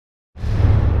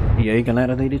E aí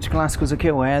galera da Elite Clássicos, aqui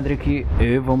é o Edrik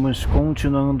e vamos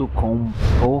continuando com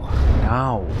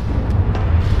Portal.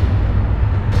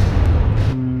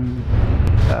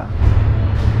 Tá.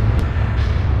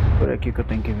 Por aqui que eu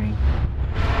tenho que vir.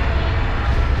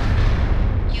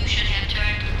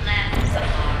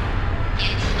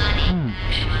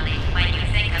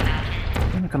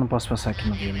 Pena que eu não posso passar aqui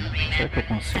no vídeo. Será que eu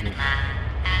consigo?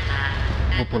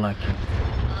 Vou pular aqui.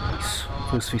 Isso,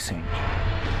 foi o suficiente.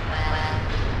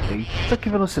 Eita, que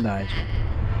velocidade.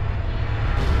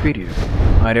 Perigo.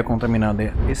 Área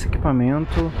contaminada. Esse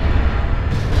equipamento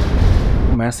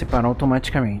começa e para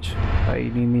automaticamente. Aí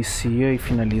ele inicia e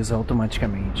finaliza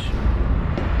automaticamente.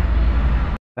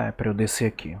 Tá, é para eu descer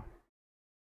aqui.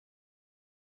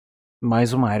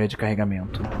 Mais uma área de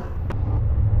carregamento.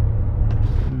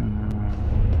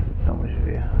 Vamos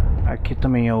ver. Aqui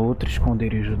também é outro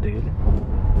esconderijo dele.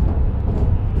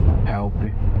 Help.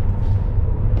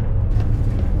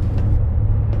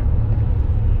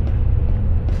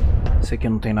 Esse aqui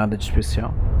não tem nada de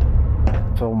especial.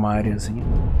 Só uma areazinha.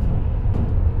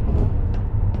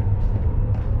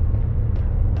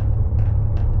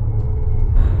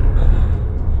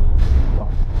 Bom.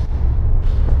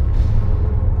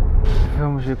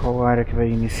 Vamos ver qual área que vai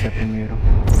iniciar primeiro.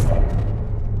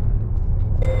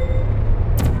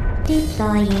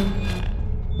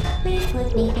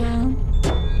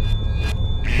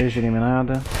 Seja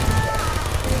eliminada.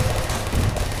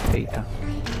 Eita.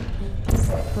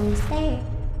 Who's there?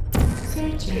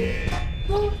 Searching.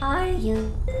 Who are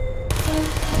you?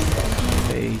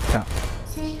 Eita.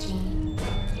 Searching.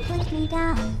 Put me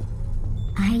down.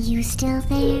 Are you still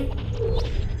there?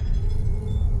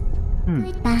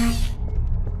 Goodbye.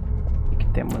 O que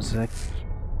temos aqui?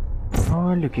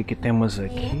 Olha o que temos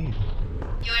aqui.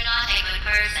 You're not a good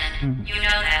person. You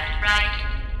know that, right?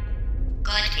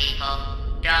 Good people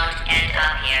don't end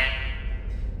up here.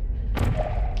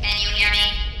 Can you hear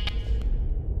me?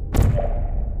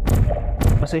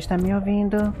 Você está me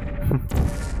ouvindo?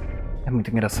 É muito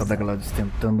engraçado a Gladys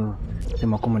tentando ter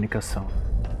uma comunicação.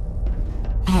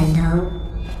 Hello.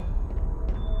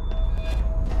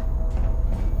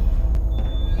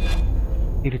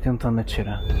 Ele tentando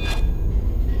atirar.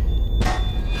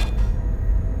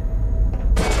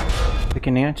 Isso aqui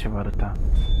nem ativado, tá?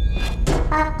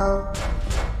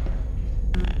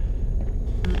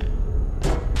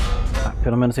 Ah,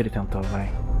 pelo menos ele tentou, vai.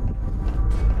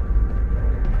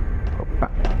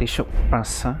 Opa, deixa eu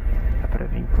passar. Dá pra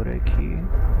vir por aqui.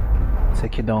 Isso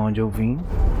aqui é da onde eu vim.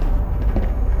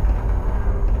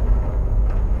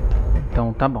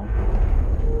 Então tá bom.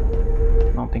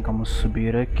 Não tem como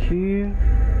subir aqui.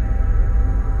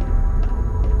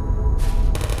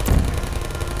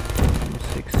 A não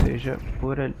ser que seja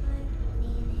por ali.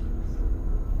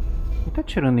 Ele tá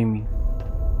atirando em mim.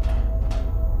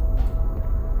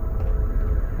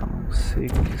 A não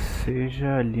ser que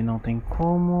seja ali, não tem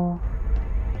como.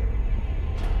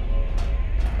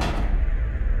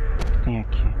 O que tem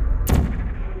aqui?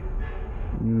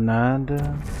 Nada.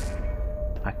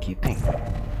 Aqui tem.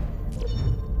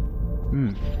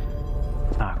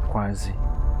 Ah, quase.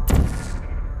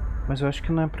 Mas eu acho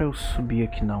que não é pra eu subir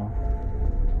aqui não.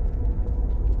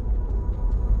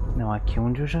 Não, aqui é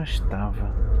onde eu já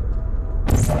estava.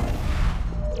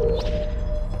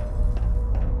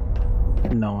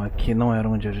 Não, aqui não era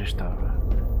onde eu já estava.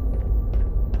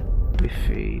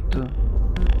 Perfeito.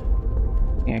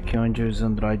 Tem aqui onde os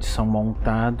androides são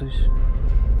montados.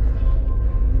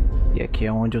 E aqui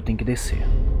é onde eu tenho que descer.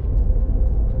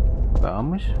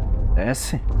 Vamos,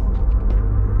 desce.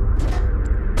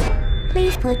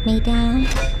 Please put me down.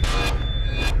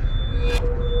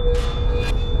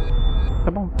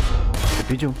 Tá bom, você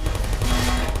pediu.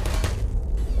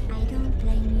 I don't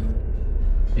blame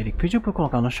you. Ele pediu pra eu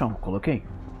colocar no chão, coloquei.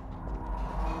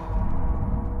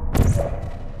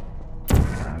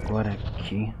 Agora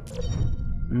aqui.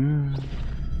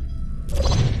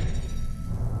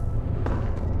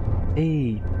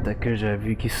 Eita, que eu já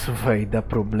vi que isso vai dar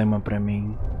problema pra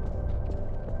mim.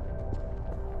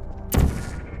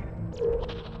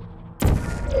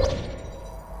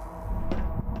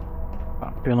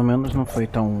 Ah, pelo menos não foi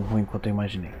tão ruim quanto eu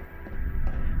imaginei.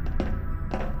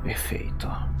 Perfeito.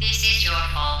 This is your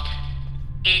fault.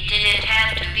 It didn't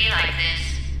have to be like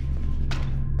this.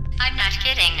 I'm not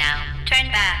kidding now. Turn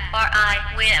back or I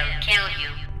will kill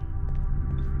you.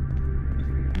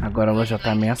 Agora ela já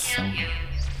tá ameaçando.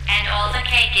 And all the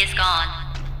cake is gone.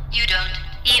 You don't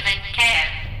even care,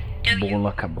 do O you? bolo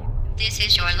acabou. This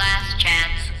is your last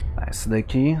chance. Tá, esse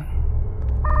daqui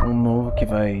é um novo que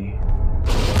vai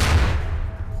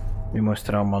me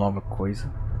mostrar uma nova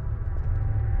coisa.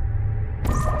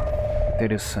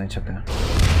 Interessante até.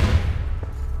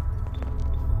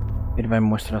 Ele vai me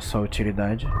mostrar só a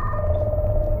utilidade.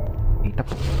 Eita.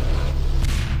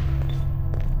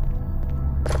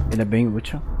 Ele é bem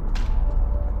útil.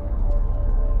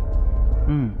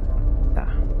 Tá.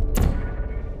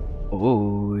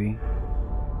 Oi.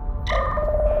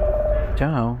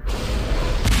 Tchau.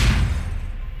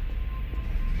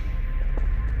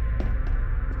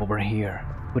 Over here.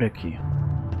 Por aqui.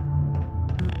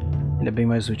 Ele é bem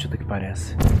mais útil do que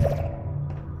parece.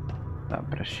 Dá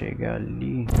pra chegar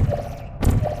ali.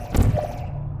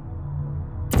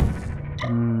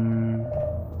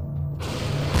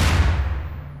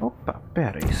 Opa,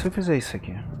 pera, e se eu fizer isso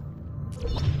aqui?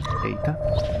 Eita.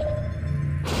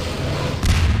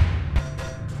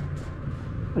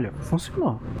 Olha,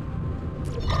 funcionou.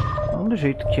 Não do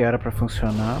jeito que era pra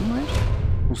funcionar, mas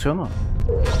funcionou.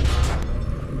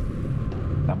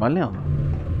 Tá valendo.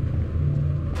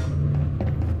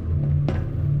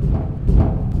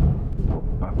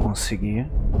 Opa, consegui.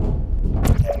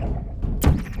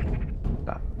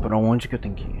 Tá, pra onde que eu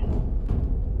tenho que ir?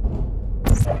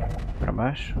 Pra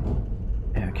baixo?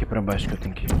 É aqui pra baixo que eu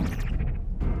tenho que ir.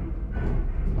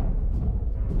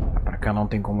 Tá, pra cá não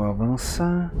tem como eu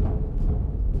avançar.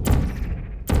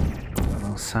 Vou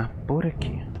avançar por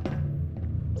aqui.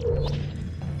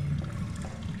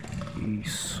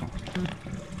 Isso.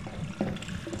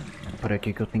 É por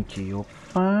aqui que eu tenho que ir.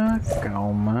 Opa,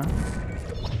 calma.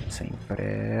 Sem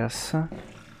pressa.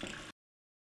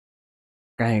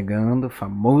 Carregando,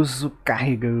 famoso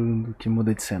carregando, que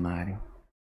muda de cenário.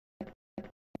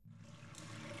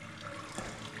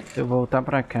 Se eu voltar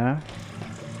pra cá,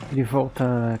 ele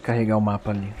volta a carregar o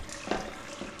mapa ali.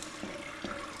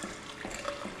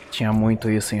 Tinha muito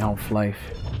isso em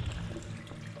Half-Life.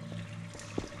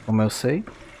 Como eu sei,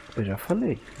 eu já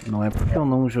falei. Não é porque eu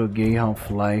não joguei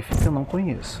Half-Life que eu não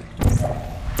conheço.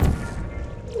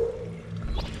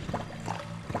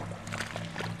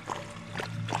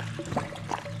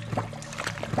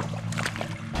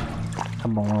 Tá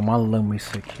bom, é uma lama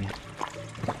isso aqui.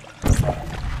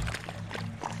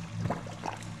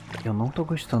 Eu não tô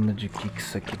gostando de que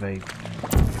isso aqui vai...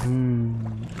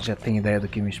 já tenho ideia do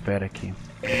que me espera aqui.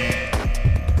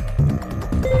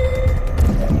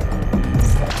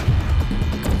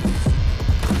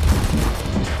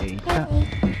 Eita.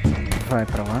 Vai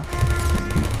pra lá.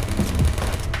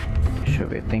 Deixa eu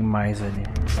ver, tem mais ali.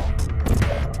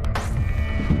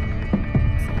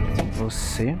 Tem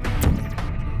você.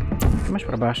 Mais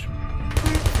pra baixo.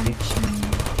 E...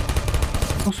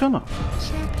 funcionou.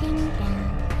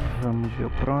 Vamos ver o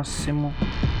próximo.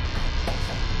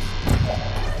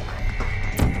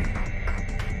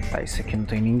 Tá, esse aqui não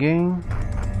tem ninguém.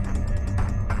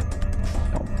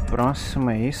 Então, o próximo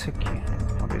é esse aqui.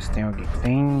 Vamos ver se tem alguém.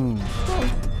 Tem.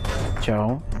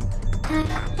 Tchau.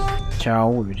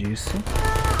 Tchau, eu disse.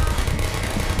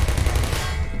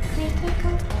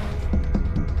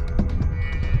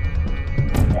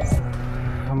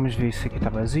 Vamos ver se aqui tá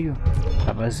vazio.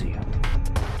 Tá vazio.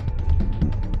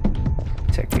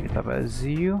 Esse aqui tá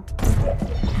vazio.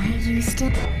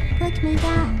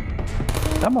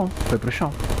 Tá bom, foi pro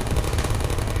chão.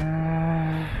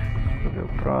 Vou ver o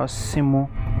próximo.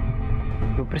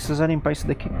 Eu vou precisar limpar isso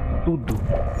daqui tudo.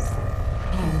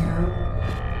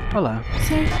 Olá.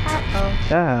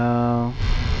 Tchau.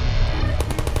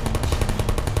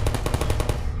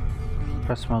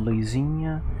 Próxima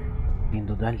luzinha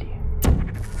vindo dali.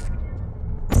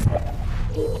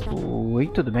 Oi,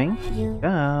 tudo bem?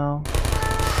 Tchau.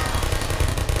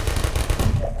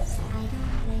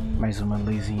 Mais uma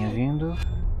luzinha vindo.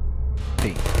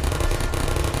 Tem.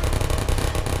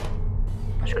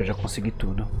 Acho que eu já consegui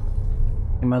tudo.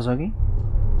 Tem mais alguém?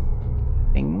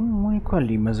 Tem um único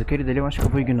ali, mas aquele dele eu acho que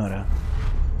eu vou ignorar.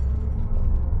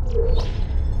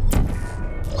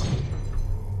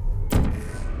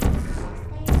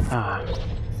 Ah.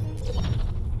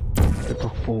 Foi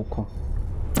por pouco.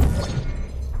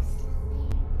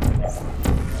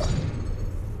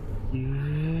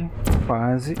 E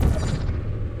quase.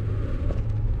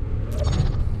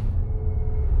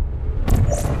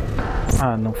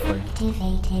 Ah, não foi.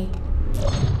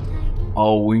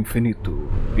 Ao infinito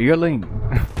e além.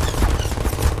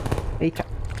 Eita.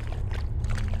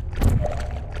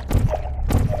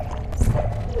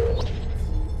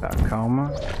 Tá,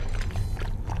 calma.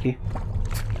 Aqui.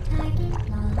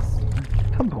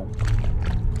 Tá bom.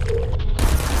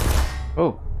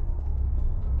 Oh.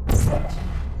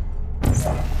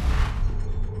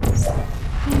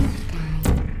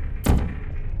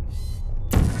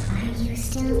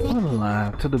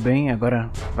 Olá, tudo bem? Agora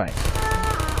vai.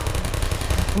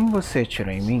 Como você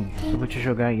atirou em mim, eu vou te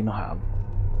jogar aí no rabo.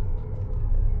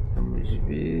 Vamos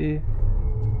ver.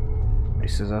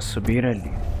 Precisar subir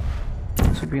ali.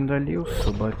 subindo ali, eu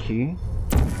subo aqui.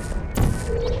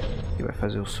 Que vai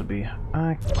fazer eu subir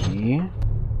aqui.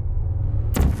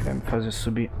 Vai me fazer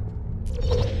subir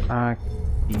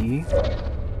aqui.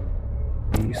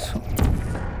 Isso.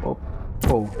 Oh.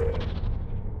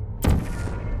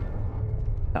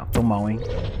 Tá, tô mal, hein?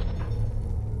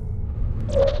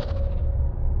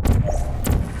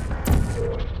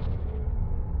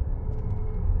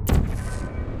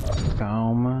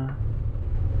 Calma.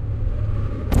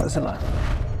 Quase lá.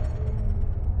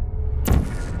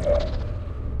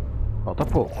 Falta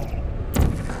pouco.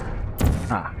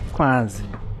 Ah, quase.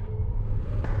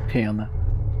 Pena.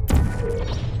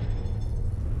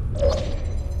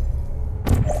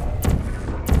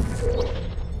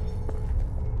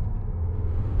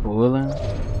 Pula.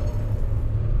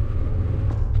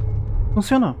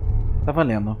 Funcionou. Tá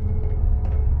valendo.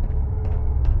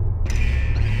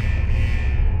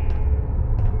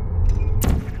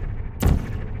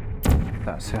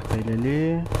 Tá, acerta ele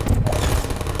ali.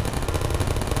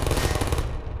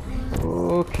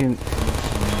 Ok.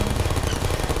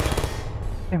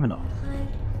 Terminou.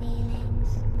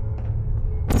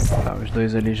 Tá, os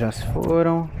dois ali já se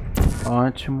foram.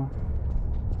 Ótimo.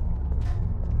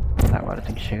 Tá, agora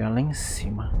tem que chegar lá em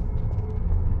cima.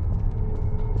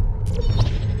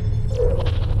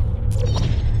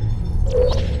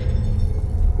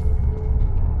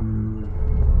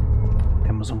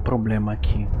 Temos um problema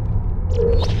aqui.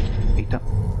 Eita.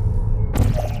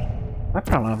 Vai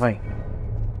pra lá, vai.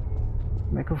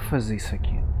 Como é que eu vou fazer isso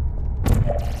aqui?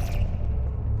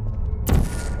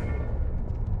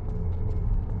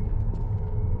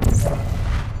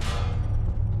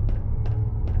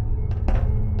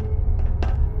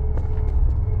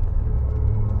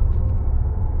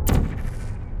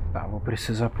 Tá, vou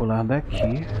precisar pular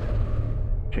daqui.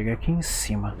 Chegar aqui em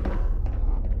cima.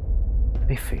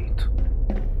 Perfeito.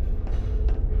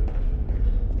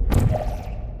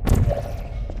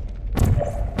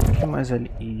 O que mais ali?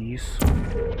 Isso.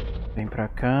 Vem pra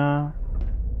cá.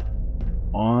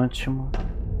 Ótimo.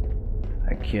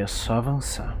 Aqui é só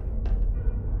avançar.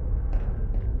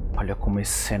 Olha como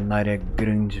esse cenário é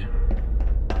grande.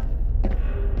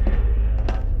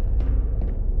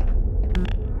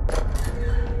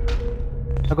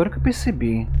 Agora que eu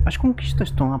percebi, as conquistas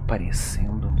estão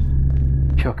aparecendo.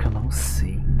 Pior que eu não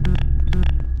sei.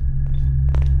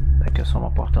 Aqui é só uma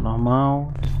porta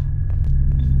normal.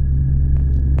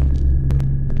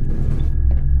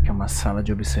 Aqui é uma sala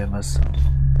de observação.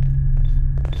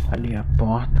 Ali é a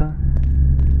porta.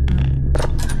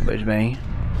 Pois bem.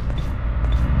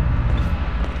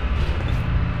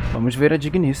 Vamos ver a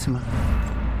digníssima.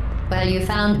 Well, you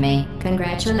found me.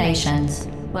 Congratulations.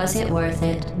 Was it worth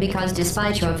it? Because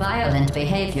despite your violent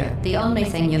behavior, the only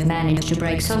thing you've managed to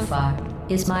break so far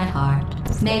is my heart.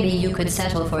 Maybe you could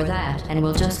settle for that and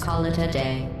we'll just call it a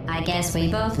day. I guess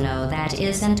we both know that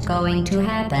isn't going to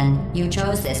happen. You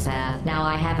chose this path. Now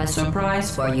I have a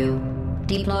surprise for you.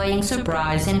 Deploying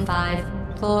surprise in 5,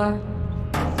 4...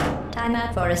 Time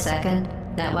out for a second.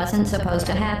 That wasn't supposed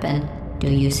to happen. Do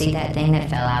you see that thing that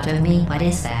fell out of me? What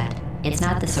is that? It's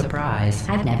not the surprise.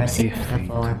 I've never seen it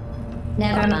before.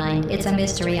 Never mind. It's a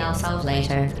mystery I'll solve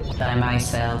later. By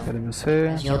myself. Cadê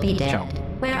você? You'll be dead. Tchau.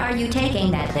 Where are you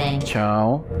taking that thing?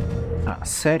 Tchau. Ah,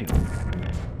 sério?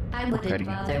 I wouldn't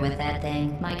bother with that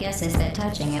thing. My guess is that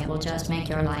touching it will just make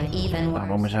your life even worse. Tá,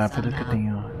 vamos rápido que eu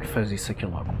tenho que fazer isso aqui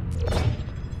logo.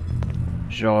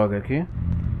 Joga aqui.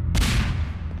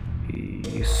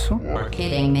 Isso. You're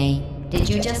kidding me. Did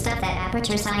you just set that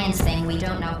aperture science thing, we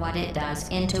don't know what it does,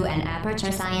 into an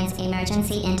aperture science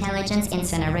emergency intelligence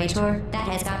incinerator? That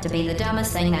has got to be the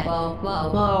dumbest thing that... Whoa.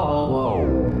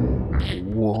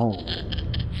 Uou.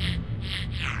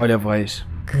 Olha a voz.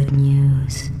 Good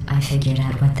news. I figured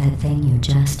out what that thing you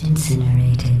just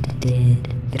incinerated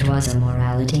did. It was a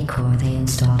morality core they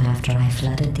installed after I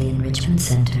flooded the enrichment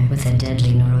center with a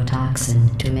deadly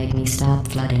neurotoxin to make me stop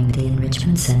flooding the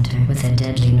enrichment center with a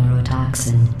deadly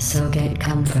neurotoxin. So get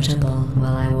comfortable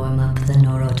while I warm up the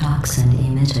neurotoxin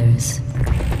emitters.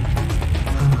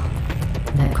 Oh,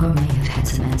 that core may have had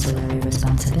some ancillary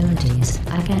responsibilities.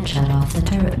 I can't shut off the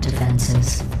turret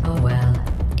defenses. Oh well.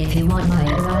 If you want my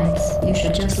advice, you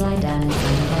should just lie down in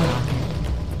front of a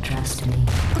rocket. Trust me.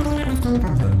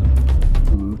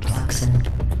 Toxin.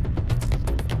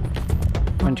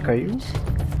 Onde caiu?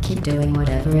 Keep doing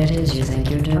whatever it is you think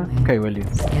you're doing. Caiu ali.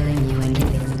 Killing you and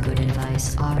giving you good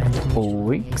advice aren't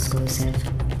Oi. exclusive.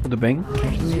 Tudo bem?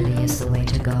 It really is the way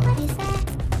to go.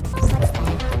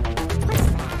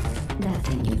 That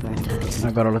thing you burned up is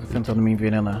Agora ela tá tentando me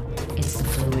envenenar. it's the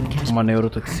fluid Uma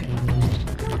neurotoxina.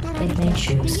 It makes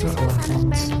shoes for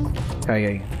orphans. Cai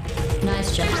aí.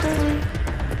 Nice job.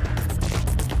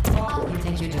 You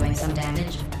think you're doing some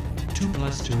damage? 2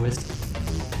 + 2 is...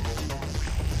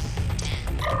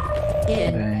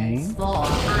 Bem. 4.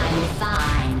 I'm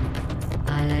fine.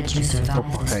 I let you survive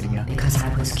this porcaria. because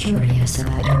I was curious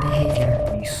about your behavior.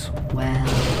 Isso. Well,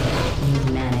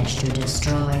 you managed to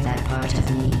destroy that part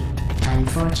of me.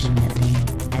 Unfortunately,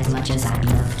 as much as I'd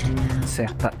love to now,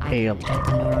 Acerta I ela. get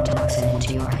the neurotoxin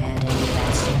into your head any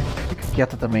faster. Fica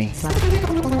quieta também.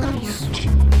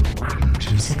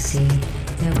 To succeed,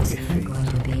 there was even going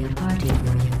to be a party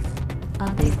for you. A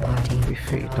big party.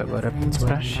 Perfeito. Agora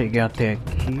pra chegar até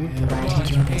aqui. Invited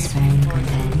your best friend,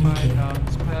 companion Q.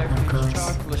 Of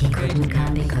course, he couldn't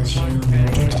come because you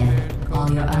murdered him. All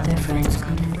your other friends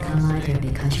couldn't come either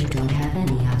because you don't have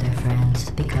any other friends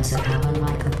because of how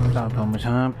unlikable Tá, vamos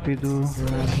rápido.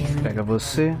 Pega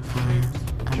você.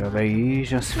 Joga aí,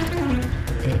 já se...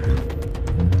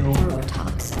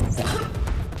 neurotoxins.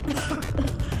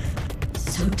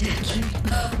 So deadly.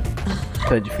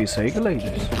 Tá difícil aí,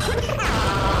 Gladys?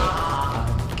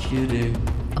 Kidding.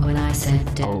 When I said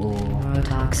deadly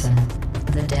neurotoxin,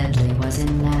 the deadly was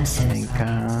in massive. Vem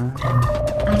cá.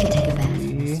 I could take a bath.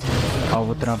 E...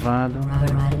 Alvo travado. Rub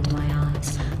it right into my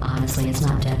eyes. Honestly, it's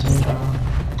not deadly at all.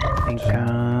 Vem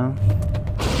cá.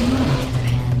 You, on the other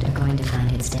hand, are going to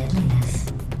find its deadliness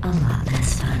a lot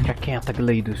less fun. Fica quieta,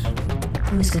 Gladys.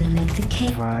 Who's gonna make the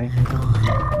cake? Vai. I'm gone.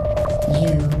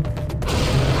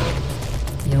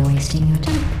 You're wasting your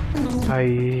time.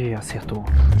 Aí, acertou.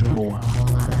 Boa. A whole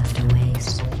lot left to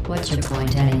waste. What's your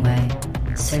point anyway?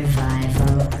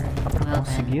 Survival. Well,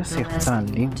 Consegui then, acertar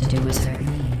ali. to do is hurt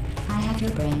me. I have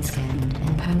your brain scanned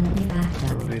and permanently backed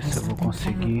up. Deixa eu ver se eu vou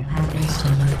conseguir. Happens to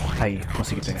you. Aí,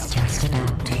 consegui pegar. Just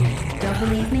about to. Don't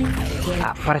believe me?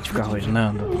 Ah, para de ficar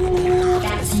rosnando.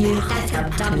 That's you. That's how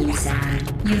dumb you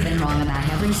sound. You've been wrong about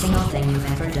every single thing you've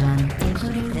ever done,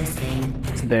 including this thing.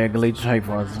 Essa ideia é Gladys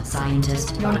raivosa.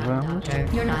 Scientist, you're not a doctor.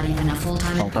 You're not even a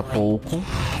full-time. Falta pouco.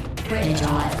 Where did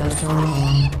your life go so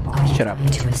wrong? Are you Tirar.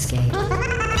 trying to escape?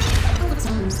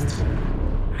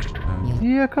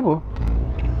 E acabou.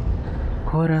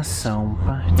 Coração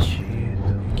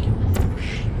partido.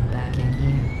 Back in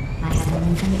here. I have an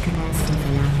infinite capacity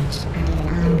for knowledge.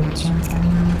 I'm not sure what's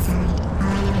going on outside. All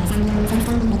I know is I'm learning from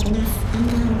something big enough.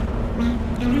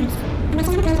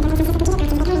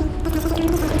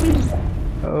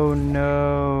 Oh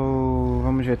não.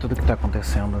 Vamos ver tudo o que tá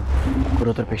acontecendo por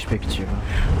outra perspectiva.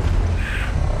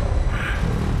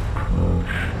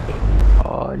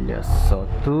 Olha só,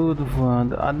 tudo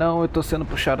voando. Ah não, eu tô sendo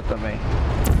puxado também.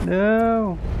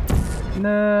 Não.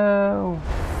 Não.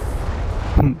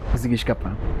 Consegui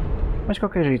escapar. Mas de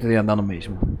qualquer jeito eu ia andar no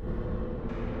mesmo.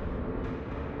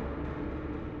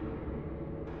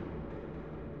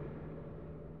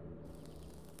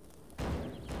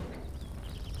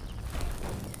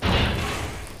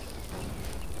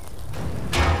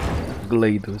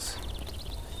 Gladys.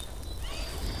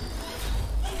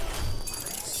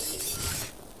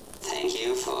 Thank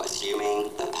you for assuming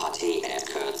the party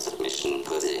escort submission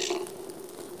position.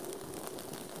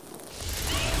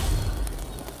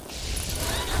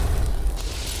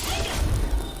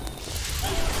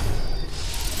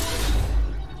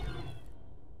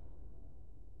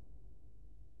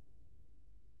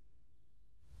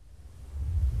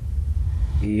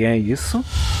 E é isso.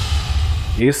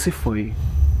 Esse foi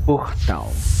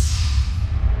Portal.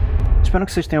 Espero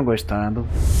que vocês tenham gostado.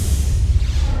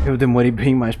 Eu demorei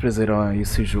bem mais pra zerar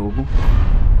esse jogo.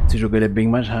 Esse jogo ele é bem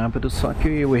mais rápido, só que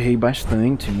eu errei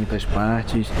bastante em muitas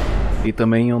partes. E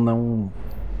também eu não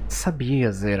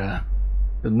sabia zerar.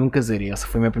 Eu nunca zerei. Essa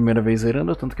foi minha primeira vez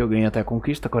zerando, tanto que eu ganhei até a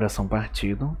conquista, coração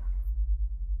partido.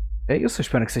 É isso,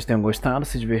 espero que vocês tenham gostado,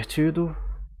 se divertido.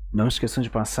 Não esqueçam de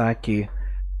passar aqui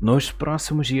nos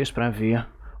próximos dias para ver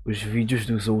os vídeos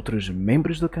dos outros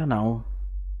membros do canal.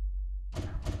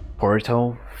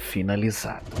 Portal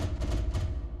finalizado.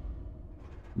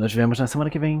 Nos vemos na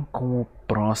semana que vem com o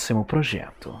próximo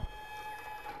projeto.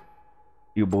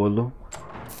 E o bolo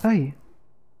tá aí.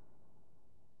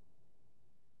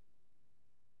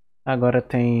 Agora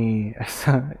tem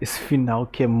esse final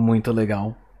que é muito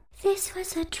legal. This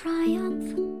was a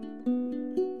triumph.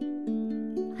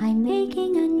 I'm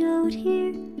making a note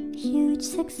here, huge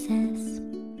success.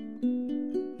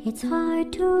 It's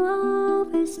hard to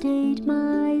overstate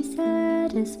my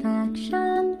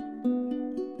satisfaction.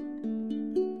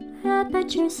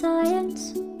 Aperture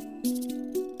science.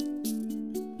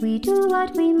 We do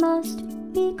what we must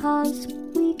because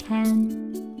we can.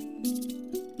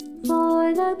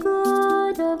 For the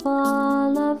good of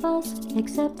all of us,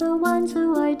 except the ones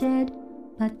who are dead.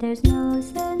 But there's no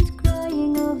sense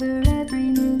crying over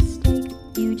every mistake.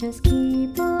 You just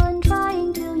keep on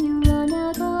trying till you run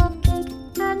out of cake.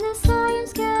 And the science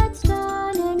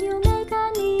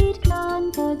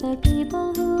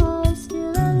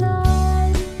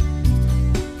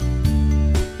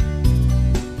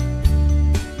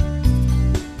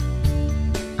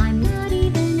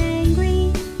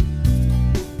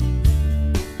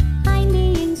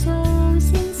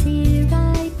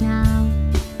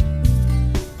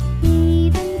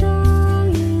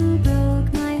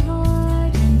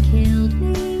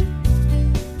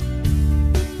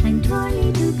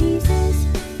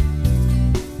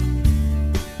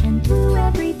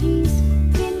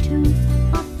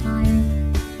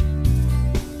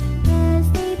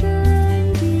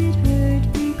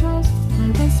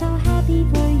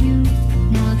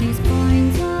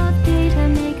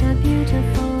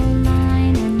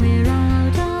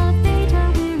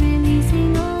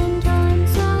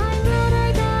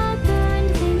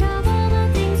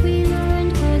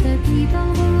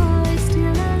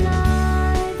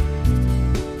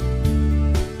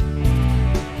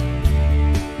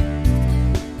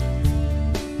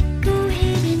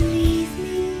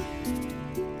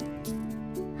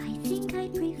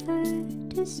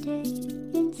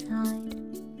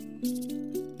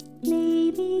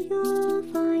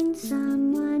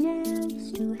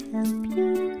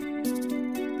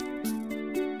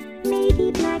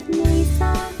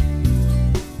song.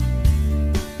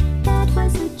 That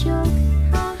was a joke,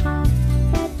 haha,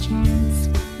 that chance.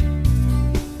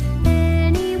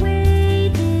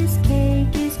 Anyway, this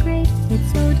cake is great.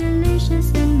 It's so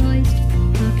delicious and moist.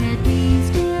 Look at me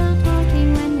still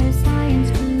talking when there's science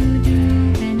to do.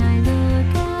 When I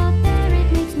look out there, it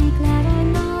makes me glad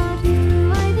I'm not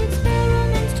you. I've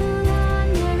experiments to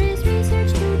run. There is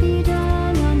research to be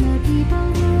done on the people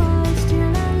who are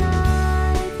still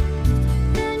alive.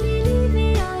 And believe me,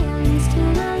 I'm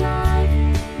still alive.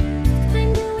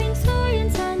 I'm doing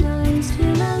science and I'm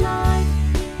still alive.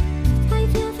 I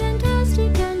feel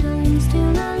fantastic and I'm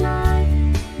still alive.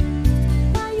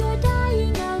 While you're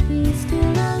dying, I'll be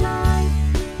still alive.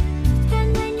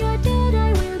 And when you're dead,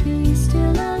 I will be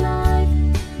still alive.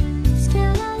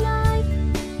 Still alive.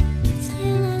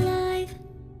 Still alive.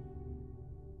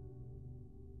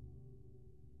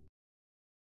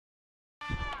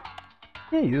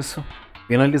 E é isso.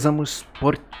 Finalizamos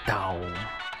Portal.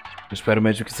 Espero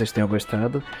mesmo que vocês tenham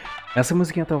gostado. Essa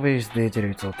musiquinha talvez dê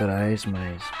direitos autorais,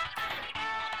 mas...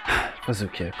 fazer o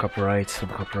que? Copyright,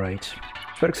 sobre copyright.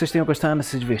 Espero que vocês tenham gostado,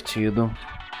 se divertido.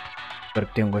 Espero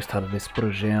que tenham gostado desse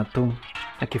projeto.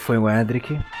 Aqui foi o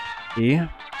Edrik. E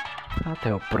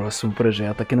até o próximo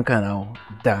projeto aqui no canal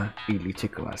da Elite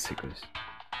Clássicos.